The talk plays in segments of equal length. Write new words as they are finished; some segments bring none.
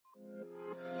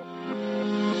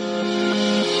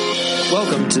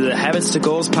Welcome to the Habits to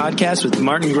Goals podcast with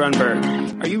Martin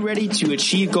Grunberg. Are you ready to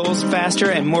achieve goals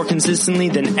faster and more consistently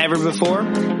than ever before?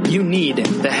 You need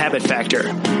the Habit Factor.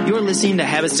 You're listening to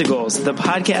Habits to Goals, the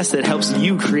podcast that helps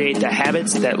you create the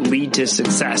habits that lead to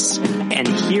success. And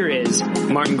here is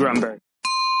Martin Grunberg.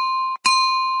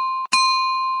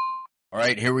 All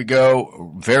right, here we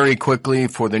go. Very quickly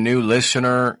for the new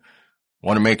listener,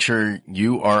 want to make sure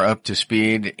you are up to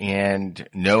speed and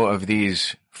know of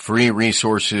these free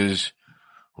resources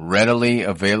readily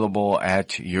available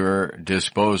at your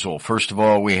disposal. First of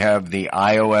all, we have the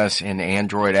iOS and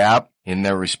Android app in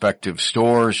their respective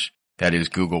stores. That is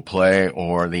Google Play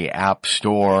or the App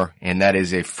Store, and that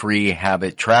is a free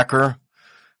habit tracker.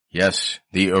 Yes,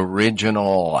 the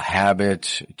original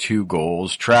Habits to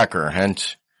Goals tracker,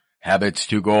 hence Habits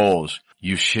to Goals.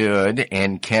 You should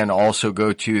and can also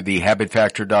go to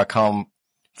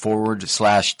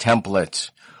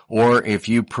thehabitfactor.com/templates. Or if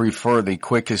you prefer, the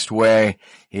quickest way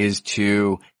is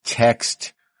to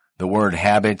text the word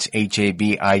habits,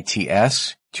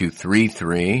 HABITS, to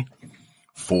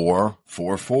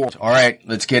 33444. All right,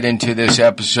 let's get into this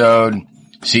episode.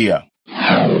 See ya.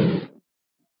 All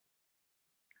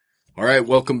right,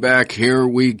 welcome back. Here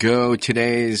we go.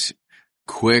 Today's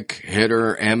quick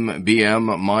hitter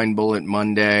MBM Mind Bullet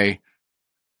Monday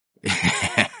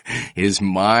is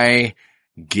my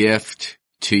gift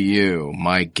to you.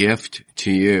 My gift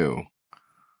to you.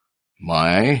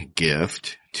 My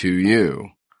gift to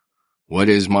you. What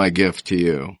is my gift to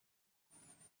you?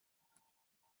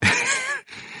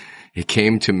 It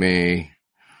came to me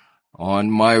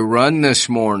on my run this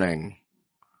morning.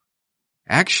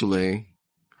 Actually,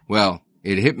 well,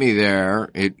 it hit me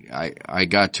there. I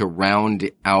got to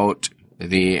round out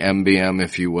the MBM,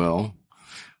 if you will.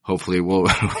 Hopefully we'll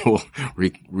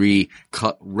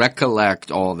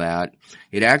recollect all that.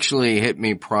 It actually hit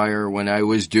me prior when I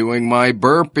was doing my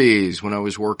burpees, when I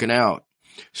was working out.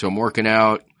 So I'm working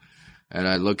out and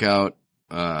I look out,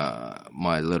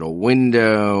 my little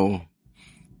window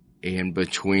in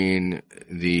between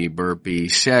the burpee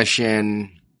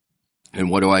session.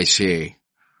 And what do I see?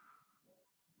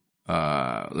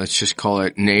 Let's just call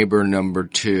it neighbor number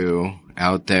 2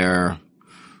 out there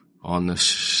on the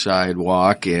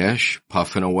sidewalk-ish,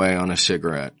 puffing away on a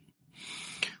cigarette.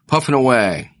 Puffing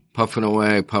away, puffing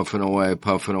away, puffing away,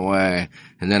 puffing away.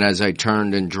 And then as I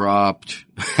turned and dropped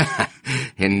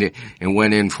and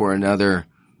went in for another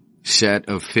set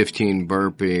of 15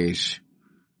 burpees,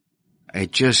 I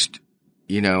just,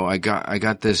 I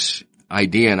got this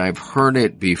idea, and I've heard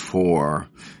it before.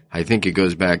 I think it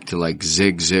goes back to like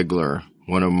Zig Ziglar,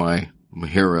 one of my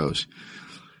heroes.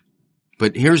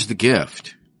 But here's the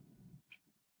gift.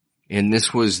 And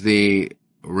this was the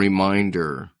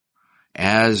reminder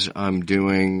as I'm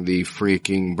doing the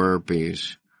freaking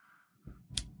burpees.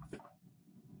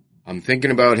 I'm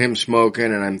thinking about him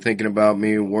smoking, and I'm thinking about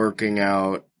me working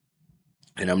out,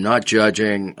 and I'm not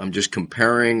judging. I'm just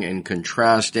comparing and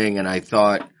contrasting. And I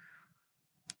thought,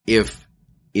 if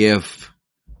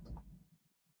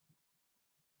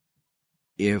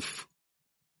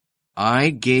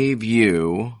I gave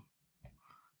you,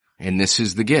 and this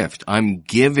is the gift, I'm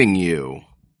giving you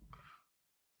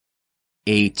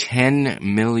a $10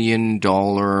 million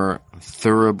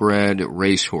thoroughbred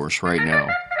racehorse right now.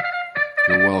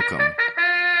 You're welcome.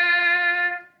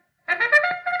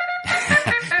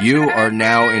 You are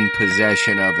now in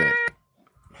possession of it.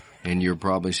 And you're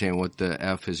probably saying, what the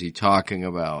F is he talking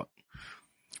about?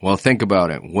 Well, think about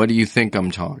it. What do you think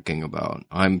I'm talking about?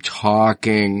 I'm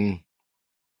talking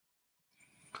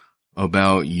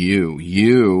about you.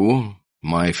 You,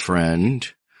 my friend,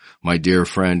 my dear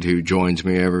friend who joins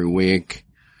me every week,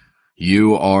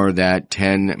 you are that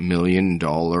 $10 million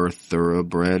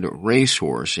thoroughbred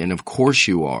racehorse. And of course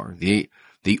you are. The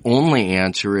only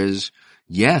answer is,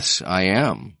 yes, I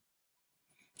am.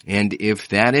 And if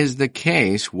that is the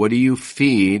case, what do you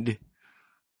feed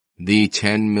the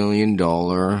 $10 million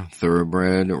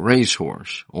thoroughbred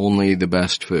racehorse? Only the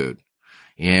best food.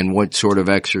 And what sort of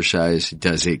exercise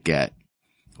does it get?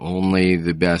 Only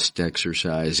the best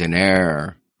exercise in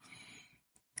air,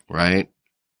 right?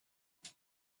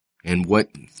 And what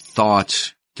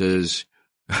thoughts does,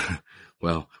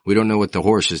 well, we don't know what the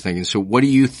horse is thinking. So what are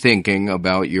you thinking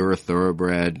about your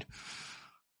thoroughbred?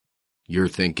 You're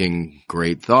thinking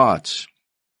great thoughts.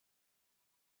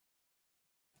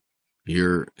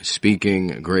 You're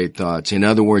speaking great thoughts. In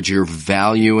other words, you're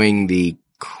valuing the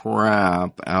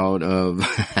crap out of,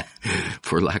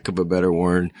 for lack of a better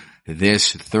word,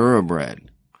 this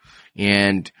thoroughbred.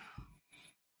 And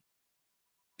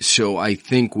so I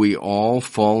think we all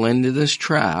fall into this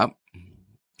trap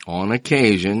on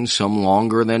occasion, some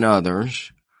longer than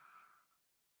others,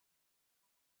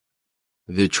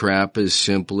 The trap is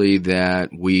simply that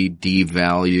we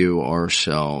devalue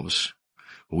ourselves.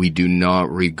 We do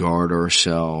not regard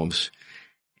ourselves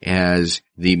as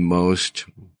the most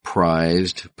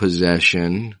prized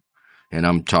possession, and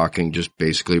I'm talking just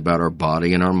basically about our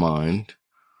body and our mind,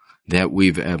 that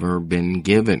we've ever been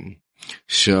given.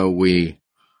 So we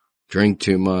drink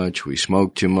too much, we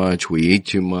smoke too much, we eat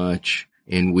too much,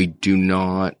 and we do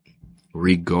not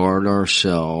regard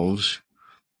ourselves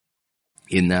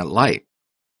in that light.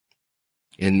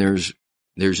 And there's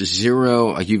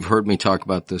zero, you've heard me talk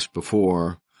about this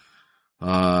before.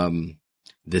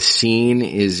 The scene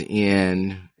is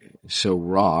in, so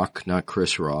Rock, not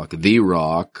Chris Rock, The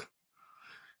Rock.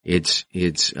 It's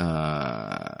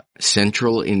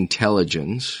Central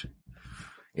Intelligence.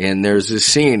 And there's this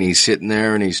scene, he's sitting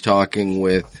there and he's talking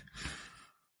with,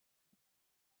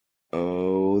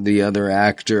 the other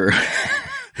actor.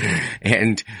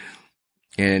 and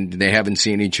they haven't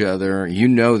seen each other. You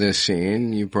know this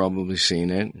scene. You've probably seen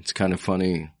it. It's kind of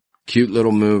funny. Cute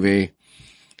little movie.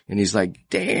 And he's like,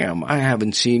 damn, I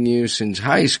haven't seen you since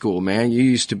high school, man. You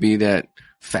used to be that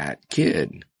fat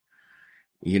kid.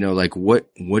 You know, like, what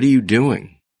are you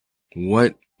doing?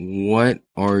 What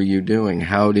are you doing?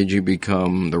 How did you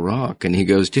become The Rock? And he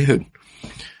goes, dude,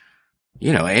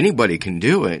 you know, anybody can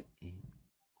do it.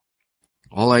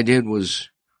 All I did was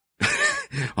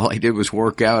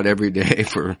work out every day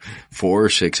for 4 or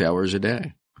 6 hours a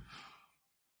day.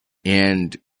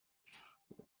 And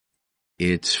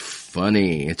it's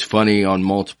funny. It's funny on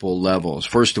multiple levels.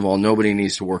 First of all, nobody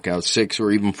needs to work out 6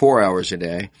 or even 4 hours a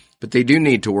day, but they do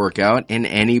need to work out, and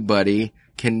anybody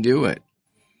can do it.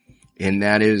 And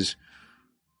that is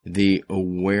the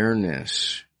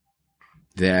awareness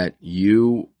that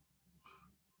you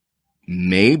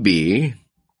may be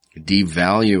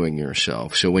devaluing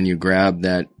yourself. So when you grab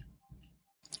that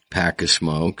pack of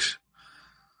smokes,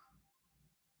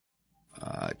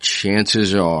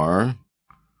 chances are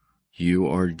you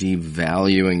are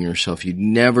devaluing yourself. You'd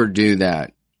never do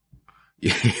that.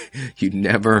 You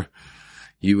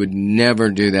would never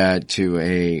do that to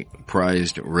a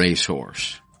prized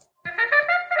racehorse.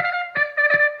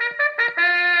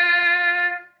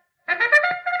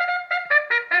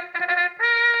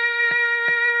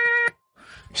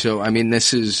 So, I mean,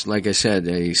 this is, like I said,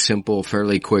 a simple,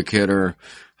 fairly quick hitter,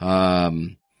 but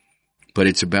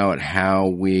it's about how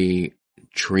we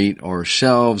treat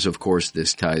ourselves. Of course,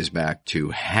 this ties back to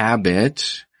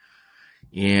habits,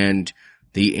 and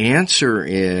the answer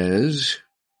is,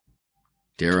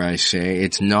 dare I say,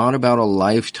 it's not about a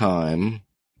lifetime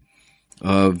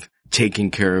of taking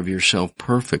care of yourself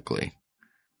perfectly.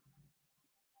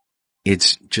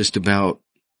 It's just about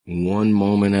one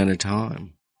moment at a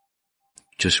time.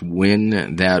 Just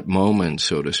win that moment,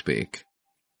 so to speak.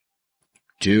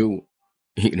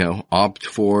 Opt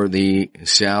for the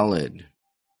salad.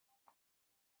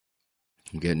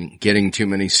 I'm getting too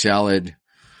many salad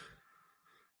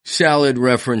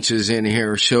references in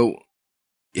here. So,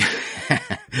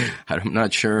 I'm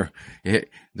not sure.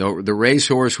 The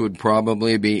racehorse would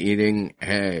probably be eating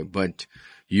hay, but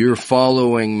you're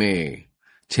following me.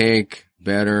 Take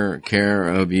better care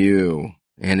of you.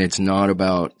 And it's not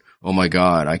about, oh my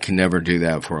God, I can never do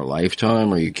that for a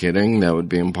lifetime. Are you kidding? That would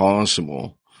be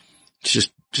impossible. It's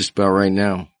just about right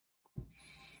now.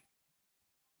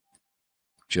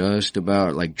 Just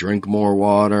about, like, drink more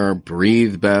water,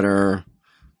 breathe better.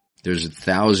 There's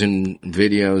 1,000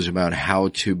 videos about how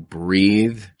to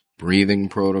breathe, breathing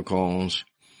protocols.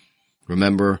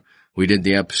 Remember, we did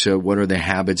the episode, what are the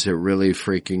habits that really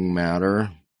freaking matter?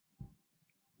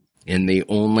 And the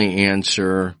only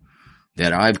answer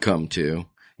that I've come to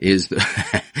is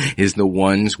the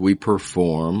ones we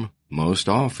perform most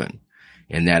often.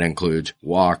 And that includes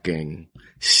walking,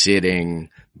 sitting,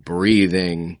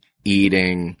 breathing,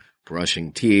 eating,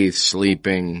 brushing teeth,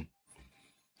 sleeping.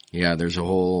 Yeah, there's a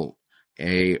whole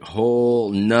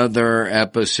nother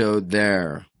episode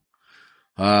there.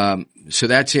 So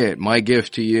that's it. My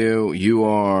gift to you, you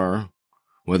are,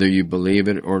 whether you believe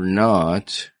it or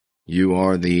not, you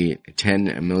are the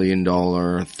 $10 million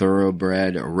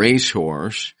thoroughbred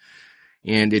racehorse,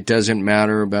 and it doesn't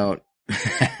matter about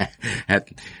at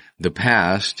the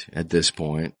past at this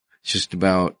point. It's just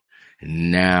about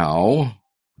now.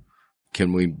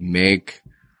 Can we make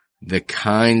the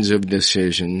kinds of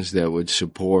decisions that would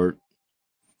support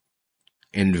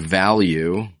and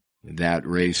value that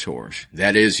racehorse?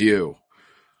 That is you.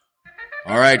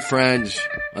 All right, friends,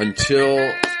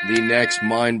 until the next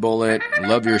Mind Bullet,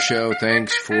 love your show.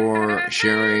 Thanks for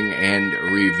sharing and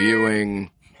reviewing.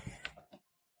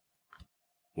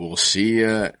 We'll see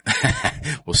you.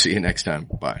 We'll see you next time.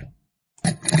 Bye.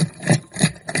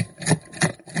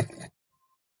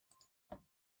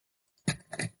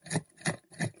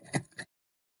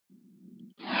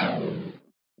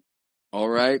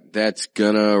 right, that's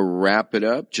gonna wrap it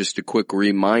up. Just a quick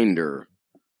reminder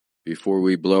before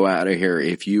we blow out of here.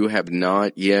 If you have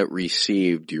not yet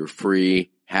received your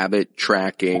free habit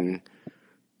tracking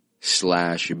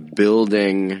 /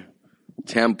 building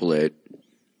template,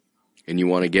 and you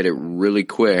want to get it really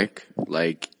quick,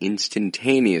 like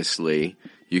instantaneously,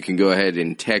 you can go ahead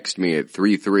and text me at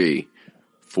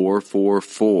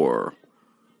 33444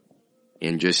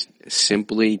 and just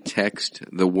simply text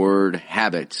the word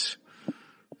habits.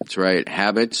 That's right,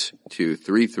 habits to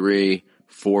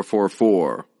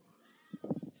 33444.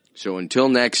 So until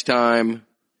next time,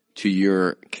 to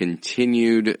your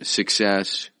continued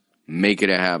success, make it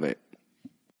a habit.